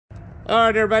All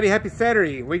right, everybody, happy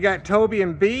Saturday. We got Toby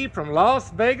and B from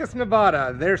Las Vegas,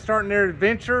 Nevada. They're starting their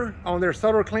adventure on their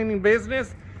solar cleaning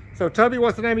business. So, Toby,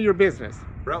 what's the name of your business?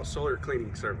 Routt Solar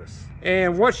Cleaning Service.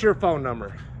 And what's your phone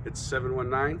number? It's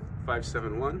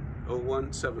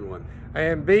 719-571-0171.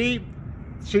 And B,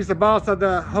 she's the boss of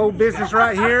the whole business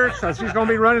right here, so she's going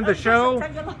to be running the show.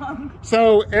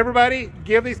 So, everybody,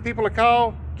 give these people a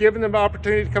call. Giving them the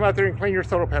opportunity to come out there and clean your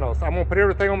solar panels. I'm going to put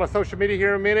everything on my social media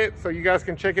here in a minute so you guys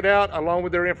can check it out along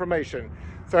with their information.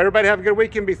 So everybody have a good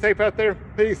weekend. Be safe out there.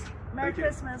 Peace. Merry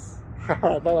Christmas.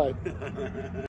 All right, bye-bye.